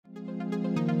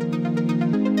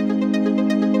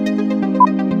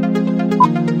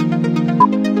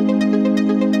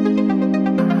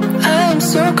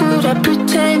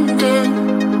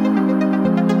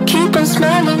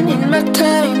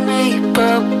tiny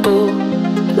bubble,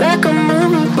 like a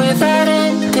movie without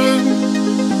ending.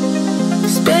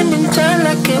 Spending time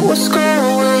like it was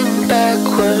going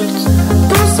backwards.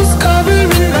 Posters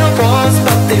covering our walls,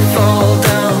 but they fall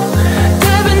down.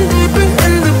 Diving deeper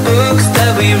in the books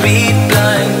that we read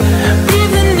blind.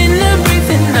 Breathing in and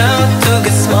breathing out to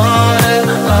get smarter.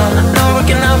 Not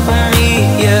working out for me,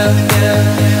 yeah, yeah.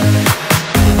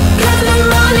 Got no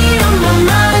money on my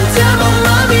mind. Tell my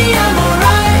mommy I'm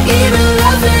alright. Even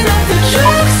laughing at the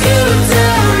jokes you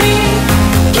tell me.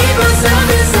 Keep myself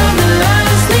inside the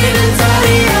lines. Neat and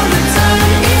tidy all the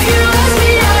time. If you ask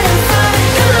me, I am fine.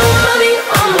 Got no money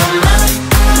on my mind.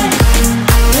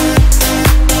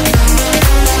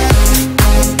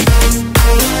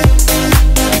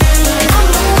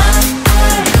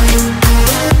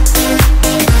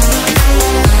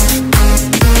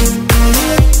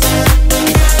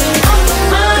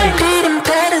 Repeating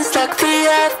patterns like the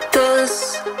others.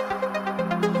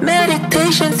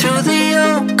 Meditation through the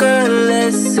yoga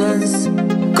lessons.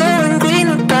 Going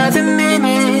greener by the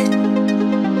minute.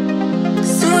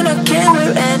 Soon I can't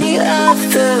wear any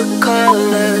other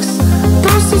colors.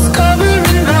 Posters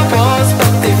covering our walls,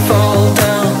 but they fall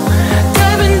down.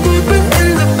 Diving deeper in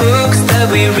the books that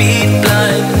we read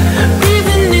blind.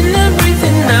 Breathing in and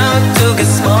breathing out to get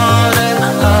smarter.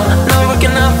 Not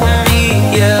working out for me,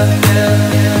 yeah, yeah,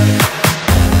 yeah.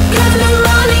 Got no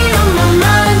money on my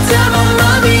mind. Tell my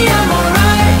mommy I'm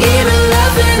alright. Even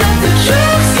laughing at the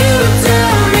jokes you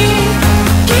tell me.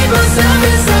 Keep myself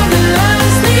inside the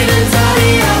lines. Neat and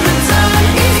tidy all the time.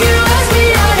 If you ask me,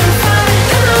 I am fine.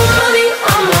 Got no money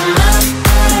on my mind.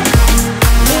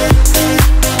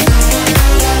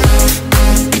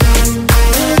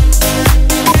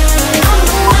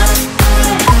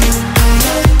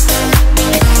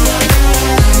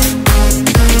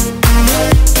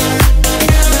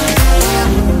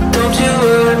 Don't you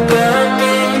worry about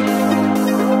me.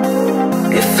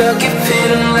 If I keep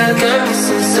feeling like I'm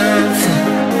missing something,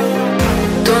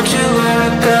 don't you worry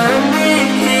about me,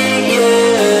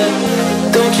 yeah.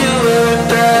 Don't you worry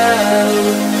about.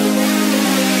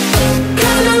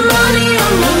 Got no money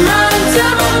on my mind.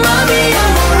 Tell my mommy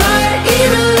I'm alright.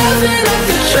 Even laughing at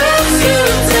the jokes you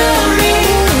tell me.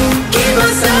 Keep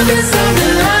myself inside the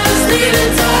lines. Neat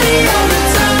and tidy all the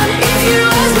time. If you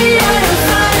ask me, I am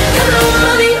fine. Got no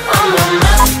money on my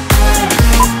mind.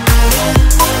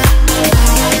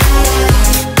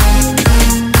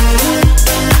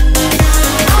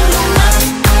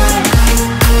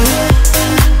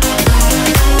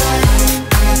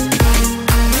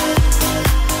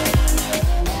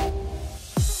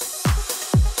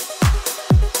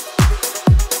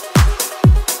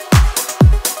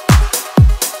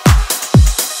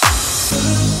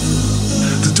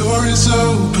 The door is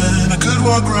open, I could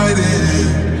walk right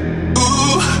in.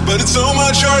 Ooh, but it's so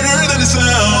much harder than it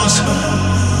sounds.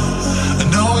 I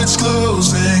know it's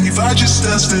closing if I just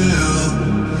stand still.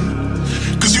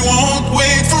 Cause you won't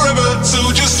wait forever, so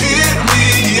just hear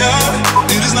me out.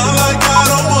 It is not like I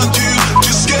don't want you,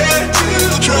 just scared to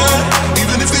try.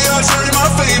 Even if the odds are in my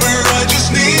favor, I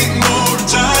just need more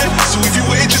time. So if you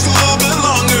wait just a little bit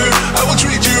longer, I will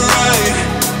treat you right.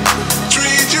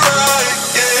 Treat you right,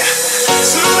 yeah.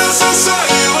 Soon as I saw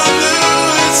you, I knew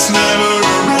it's never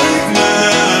right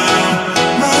now,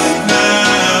 right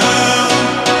now.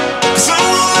 'Cause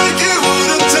someone like you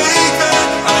wouldn't take that.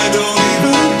 I don't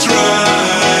even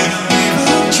try,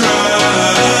 even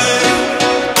try.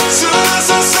 Soon as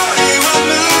I saw you, I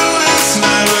knew it's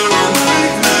never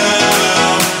right now,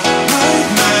 right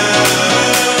now.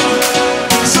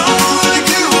 Someone like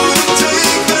you wouldn't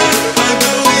take that. I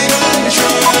don't even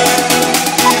try,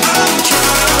 even try.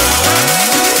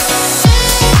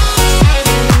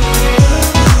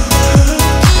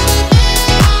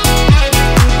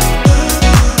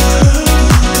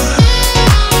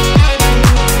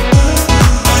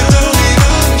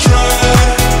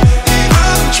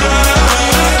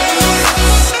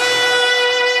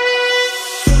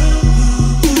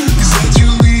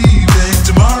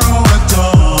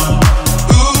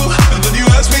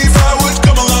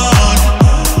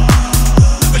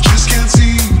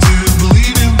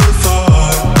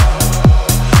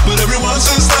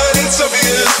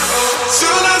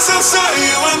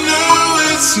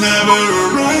 Never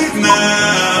right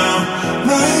now,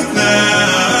 right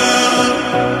now.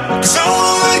 'Cause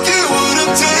someone like you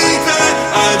wouldn't take that.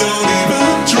 I don't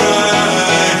even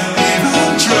try, even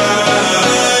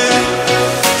try.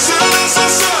 Soon as I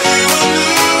saw you, I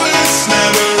knew it's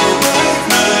never right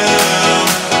now,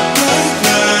 right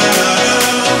now.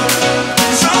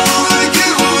 Someone like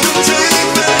you wouldn't take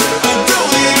that. I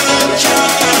don't even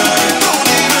try, don't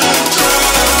even try.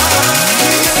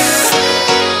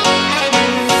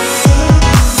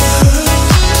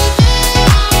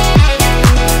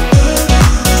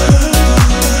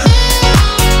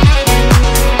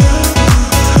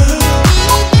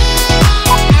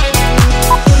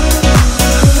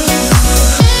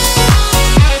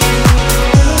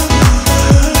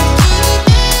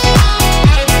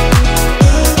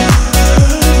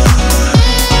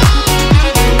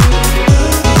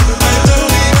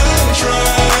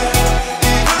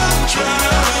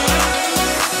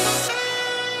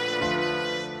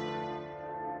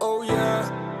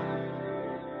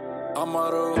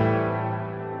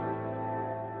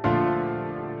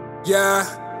 Yeah,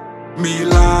 me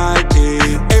like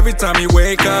it. Every time you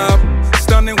wake up,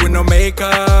 stunning with no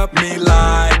makeup. Me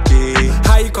like it.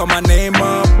 How you call my name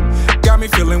up? Got me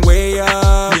feeling way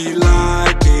up. Me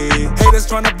like it. Haters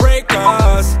tryna break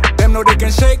us. Them know they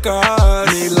can shake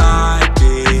us. Me like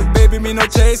it. Baby, me no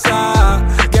chaser.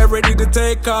 Get ready to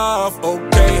take off.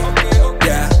 Okay,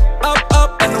 yeah.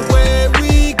 Up and away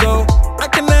we go. I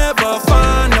can never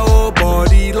find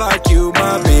nobody like you,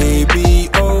 my baby.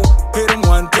 Oh, hit him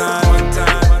one time,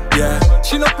 yeah.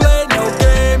 She no play no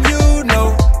game, you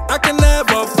know. I can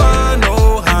never find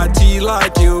no hottie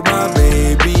like you, my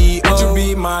baby. Won't you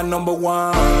be my number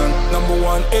one,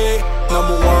 A,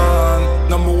 number one,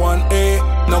 number one, A,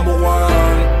 number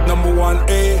one, number one,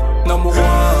 A, number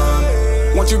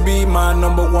one. Won't you be my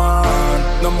number one,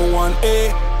 A, number one,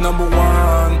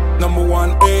 number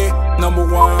one, A, number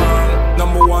one,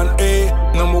 number one, A,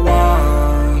 number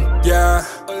one. Yeah,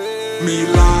 me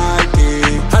like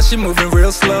it. How she moving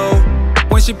real slow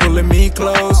when she pulling me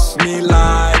close. Me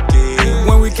like it.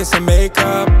 When we kiss and make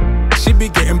up, she be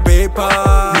getting paper.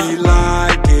 Me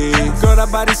like it. Girl, that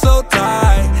body so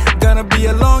tight, gonna be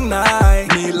a long night.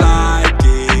 Me like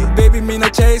it. Baby, me no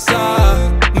chaser,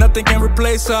 nothing can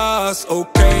replace us.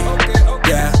 Okay,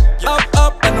 yeah.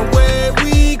 Up and away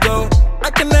we go. I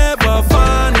can never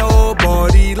find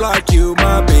nobody like you,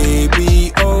 my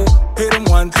baby. Oh, hit him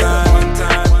one time,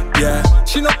 yeah.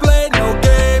 She no play no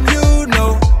game, you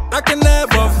know. I can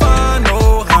never find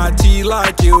no hottie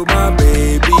like you, my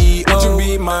baby. Won't you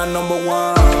be my number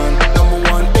one, A, number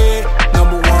one,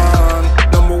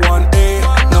 number one, A,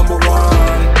 number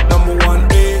one, number one,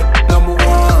 A, number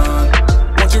one.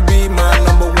 Won't you be my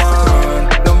number one,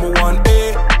 A, number one,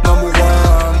 A, number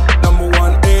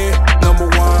one, A, number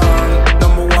one,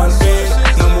 number one, A,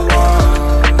 number one.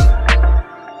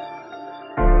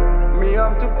 Me,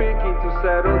 I'm too picky to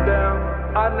settle down.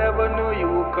 I never knew you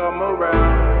would come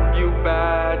around. You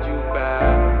bad, you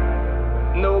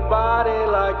bad. Nobody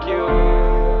like you.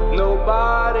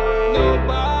 Nobody,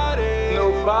 nobody,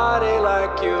 nobody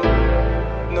like you.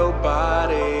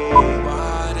 Nobody,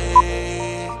 nobody.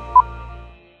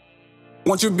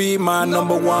 Won't you be my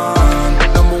number one?